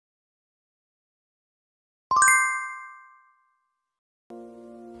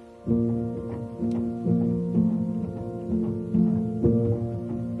We've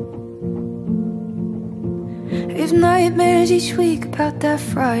nightmares each week about that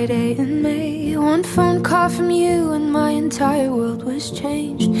Friday in May. One phone call from you and my entire world was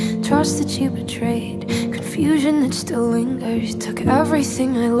changed. Trust that you betrayed, confusion that still lingers. Took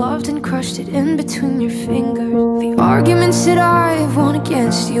everything I loved and crushed it in between your fingers. The arguments that I've won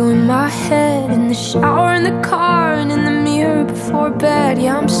against you in my head, in the shower, in the car, and in the mirror before bed.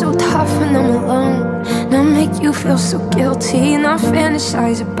 Yeah, I'm so tough when I'm alone, and I make you feel so guilty. And I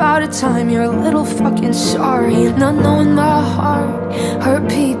fantasize about a time you're a little fucking sorry. And not knowing my heart hurt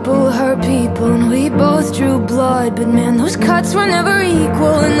people, and we both drew blood. But man, those cuts were never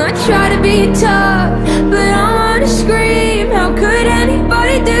equal. And I try to be tough, but I wanna scream. How could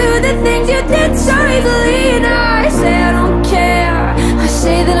anybody do the things you did so easily? And I say I don't care, I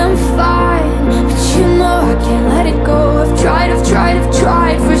say that I'm fine, but you know I can't let it go. I've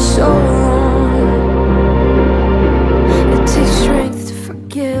tried for so long. It takes strength to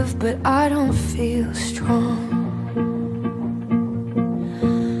forgive, but I don't feel strong.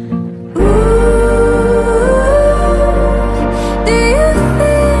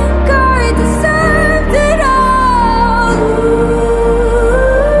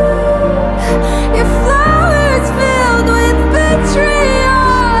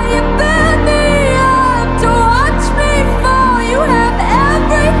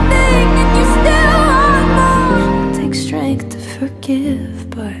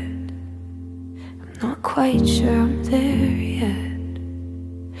 But I'm not quite sure I'm there yet.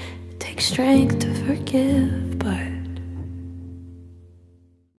 It takes strength to forgive, but